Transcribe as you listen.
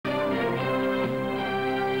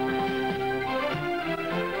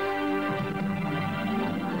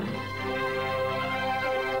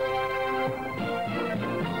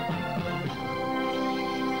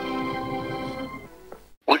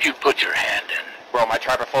my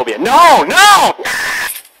trypophobia. No! No!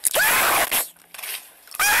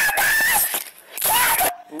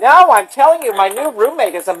 No, I'm telling you, my new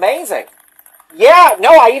roommate is amazing. Yeah,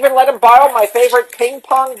 no, I even let him borrow my favorite ping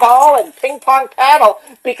pong ball and ping pong paddle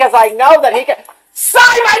because I know that he can...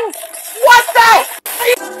 Simon! What the...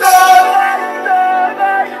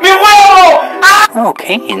 Oh,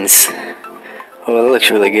 canes. Oh, that looks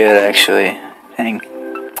really good, actually. Dang.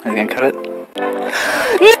 Are you gonna cut it?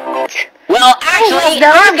 Well, actually,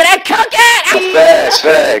 no, I'm gonna cook it!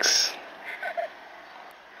 Facts.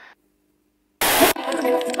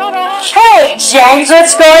 Hey, James,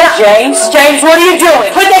 what's going on? James, what are you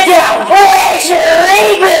doing? Put that down! Where's your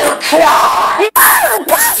reboot car?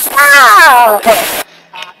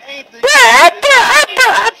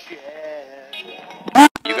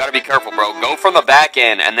 You gotta be careful, bro. Go from the back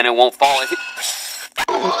end, and then it won't fall.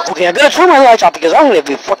 Okay, I'm gonna turn my lights off because I'm gonna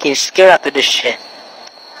be fucking scared after this shit.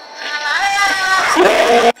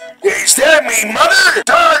 Is that me, mother?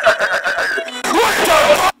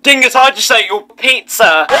 Dingus, how'd you say your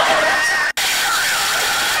pizza?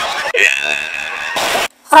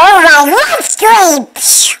 Alright, let's go!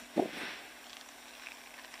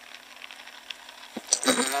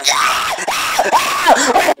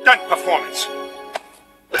 Stunt performance.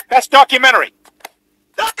 That's documentary.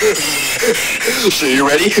 So you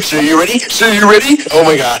ready? Oh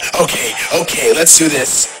my god. Okay, let's do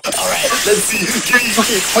this. Alright, let's see.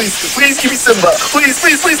 Please give me Simba. Please.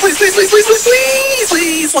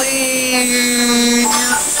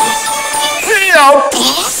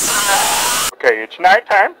 Okay, it's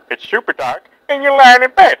nighttime, it's super dark, and you're lying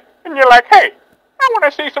in bed, and you're like, hey, I want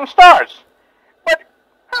to see some stars. But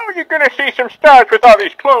how are you going to see some stars with all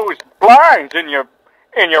these closed blinds in your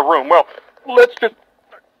room? Well, let's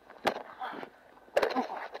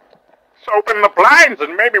open the blinds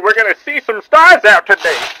and maybe we're going to see some stars out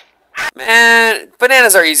today. Man,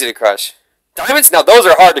 bananas are easy to crush. Diamonds? Now those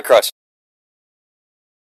are hard to crush.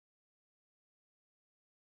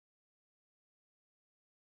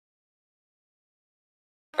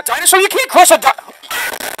 A dinosaur? You can't crush a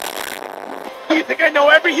You think I know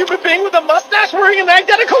every human being with a mustache wearing an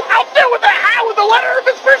identical outfit with a hat with the letter of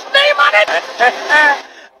his first name on it?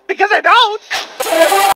 Because I don't.